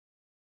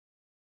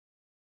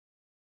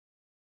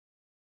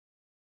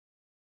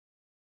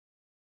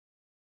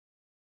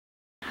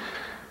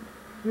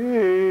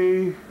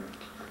Hey.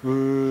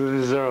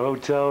 This is our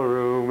hotel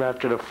room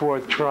after the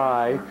 4th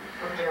try.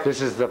 This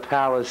is the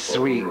Palace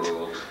Suite.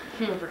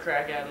 For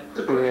crack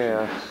addict.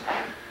 Yeah.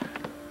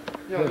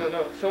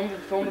 No. Film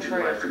the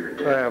tray.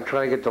 Alright, I'm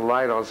trying to get the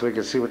light on so we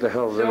can see what the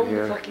hell's in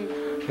here.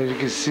 As you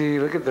can see,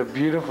 look at the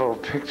beautiful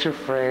picture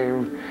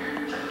frame.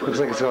 Looks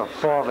like it's gonna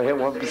fall if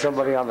I hit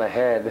somebody on the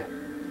head.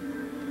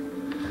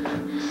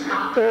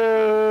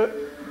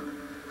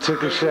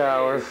 Took a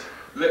shower.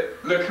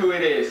 Look who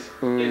it is.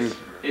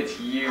 It's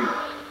you.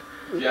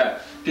 Yeah.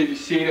 Did you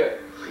see the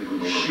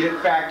shit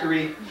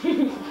factory?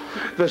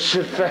 The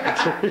shit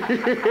factory.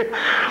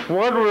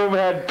 One room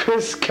had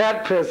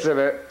cat piss in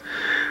it.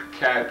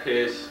 Cat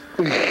piss.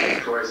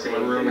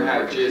 One room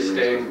had just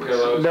stained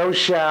pillows. No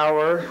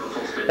shower.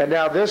 And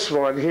now this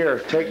one here.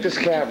 Take this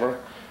camera.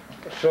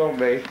 Film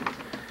me.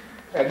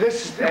 And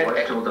this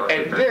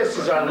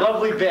is our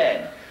lovely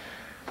bed.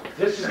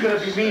 This is going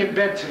to be me in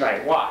bed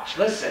tonight. Watch.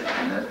 Listen.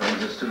 And that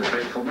brings us to the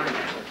fateful night.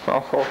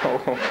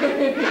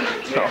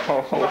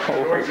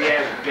 Noisy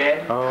ass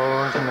bed.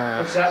 Oh, no.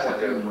 What's that one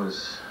do?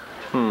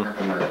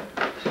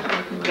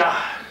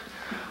 God.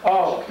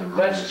 Oh,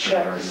 let's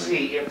check to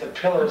see if the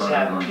pillows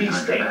have pee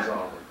stains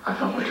on them.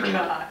 Oh my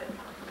God.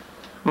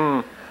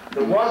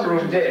 The one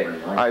room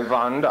did. I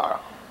wonder.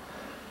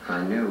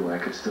 I knew I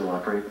could still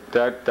operate.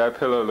 That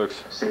pillow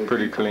looks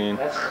pretty clean.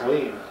 That's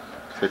clean.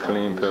 It's a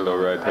clean pillow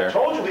right I there.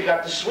 told you we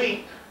got the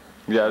suite.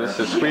 Yeah, this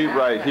is a suite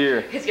right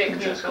here. He's getting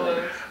clean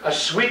pillows. A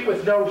suite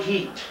with no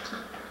heat.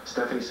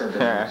 Stephanie said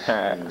that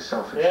I was being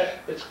selfish. Yeah,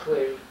 it's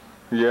clean.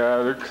 Yeah,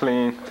 they're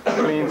clean.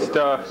 Clean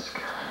stuff.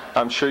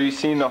 I'm sure you've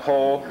seen the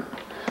hole.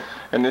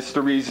 And this is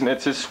the reason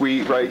it's a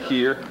suite right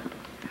here.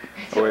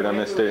 Oh wait, I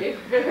missed it.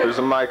 There's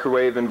a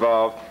microwave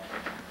involved.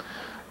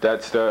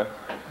 That's the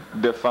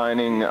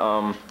defining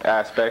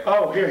aspect.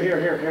 Oh,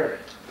 here.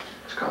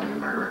 It's called me a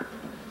murderer.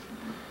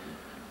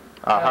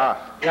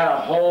 Aha. Got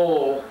a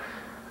hole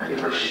I in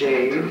never the did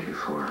shade.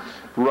 before,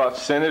 Rough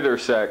senator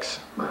sex.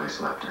 but I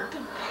slapped her.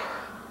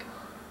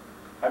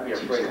 I'd be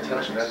She afraid was to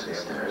touch standing next to the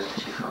that stairs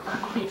and she fell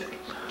backwards.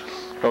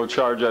 They'll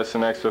charge us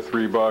an extra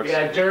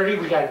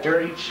 $3. We got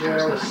dirty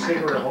chair with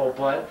cigarette hole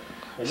butt.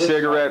 And this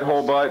Cigarette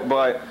hole butt,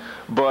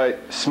 but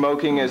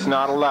smoking is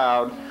not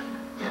allowed.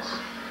 Yes.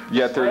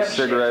 Yet there's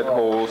cigarette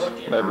holes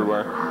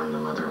everywhere. Harm the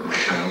mother of my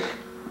child.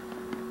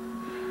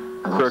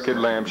 I lost Crooked that in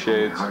my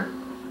lampshades. heart.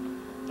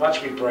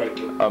 Watch me break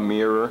it. A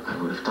mirror. I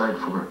would have died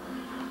for it.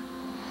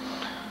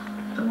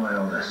 Then why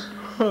all this?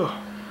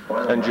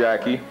 Why the And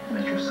Jackie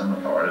make your son a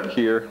part of it?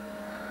 here.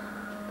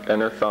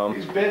 And her thumb.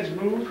 These beds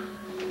move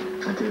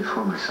I did it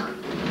for my son.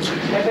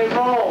 and they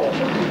roll.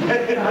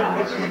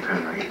 I wasn't a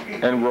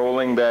parent. And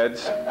rolling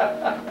beds.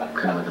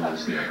 Couldn't let him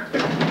lose the other.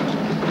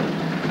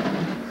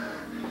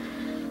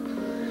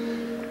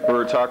 We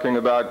were talking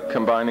about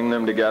combining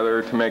them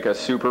together to make a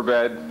super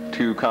bed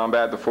to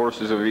combat the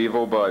forces of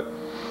evil, but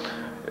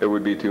it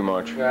would be too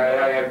much.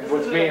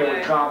 With me, it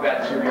would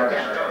combat too much.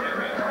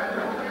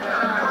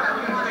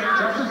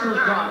 Justice is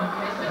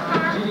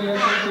done. GDA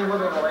safety women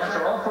will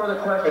answer all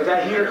further questions. If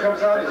that heater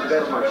comes out, it's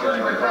dead much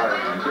on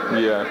fire.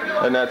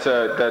 Yeah, and that's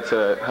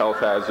a health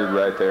hazard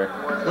right there.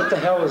 What the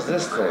hell is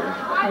this thing?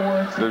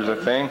 There's a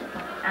thing.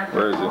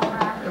 Where is it?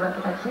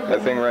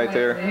 That thing right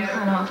there.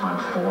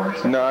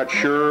 Not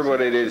sure,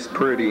 but it is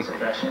pretty.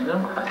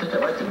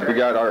 We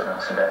got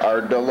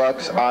our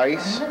deluxe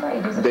ice.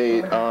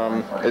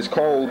 It's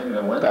cold.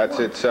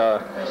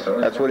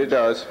 That's what it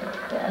does.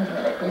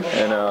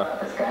 And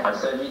I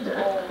said he did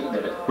it. He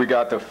did it. we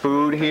got the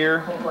food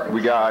here.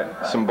 We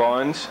got some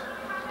buns.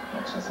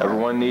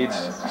 Everyone needs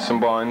some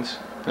buns.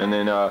 And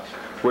then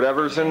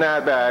whatever's in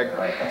that bag,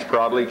 it's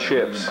probably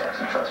chips.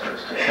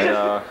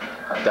 And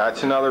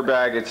that's another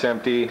bag. It's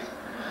empty.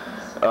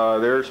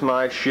 There's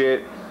my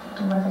shit.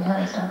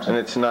 And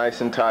it's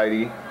nice and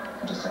tidy.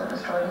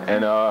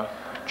 And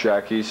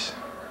Jackie's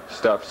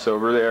stuff's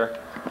over there.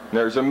 And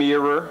there's a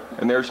mirror.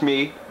 And there's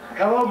me.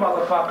 Hello,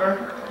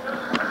 motherfucker.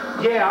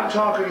 Yeah, I'm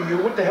talking to you.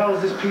 What the hell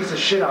is this piece of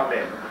shit I'm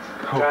in?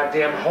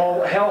 Goddamn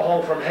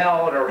hellhole from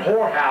hell in her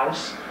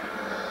whorehouse.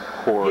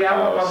 Yeah,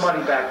 I want my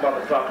money back,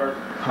 motherfucker.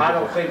 I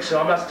don't think so.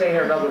 I'm not staying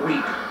here another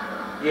week.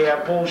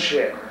 Yeah,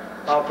 bullshit.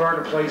 I'll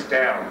burn the place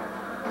down.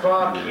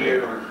 Fuck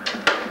you.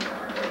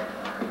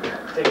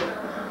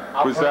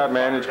 Was that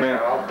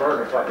management? I'll burn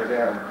the fucker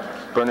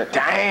down. Burn it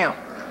down.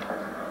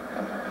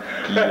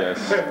 Yes.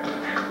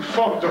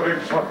 Phone don't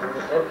even fucking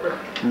work.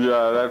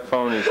 Yeah, that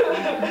phone is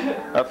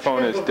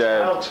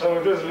dead. I'll tell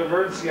them there's an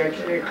emergency I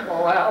can't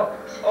call out.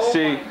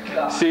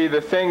 See,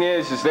 the thing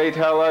is they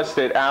tell us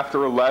that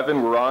after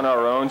 11 we're on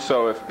our own,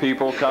 so if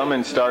people come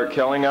and start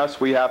killing us,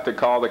 we have to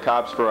call the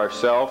cops for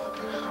ourselves.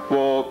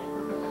 Well,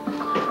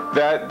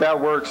 that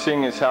works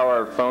seeing as how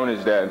our phone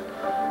is dead.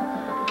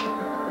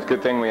 It's a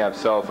good thing we have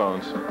cell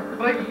phones.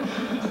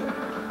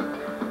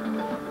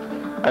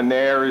 And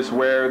there is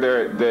where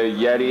the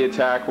Yeti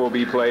attack will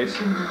be placed.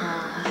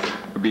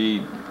 It'll be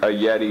a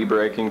Yeti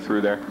breaking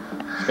through there.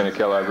 It's gonna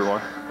kill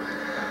everyone.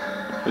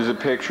 There's a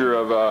picture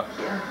of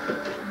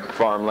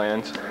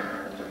farmlands.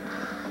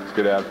 It's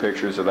good to have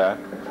pictures of that.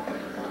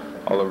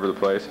 all over the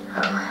place.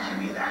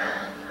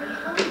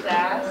 His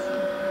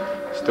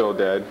ass. Still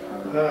dead.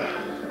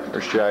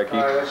 There's Jackie.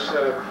 Let's,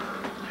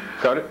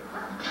 Got it?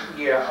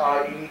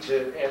 yeah, you need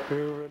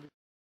to...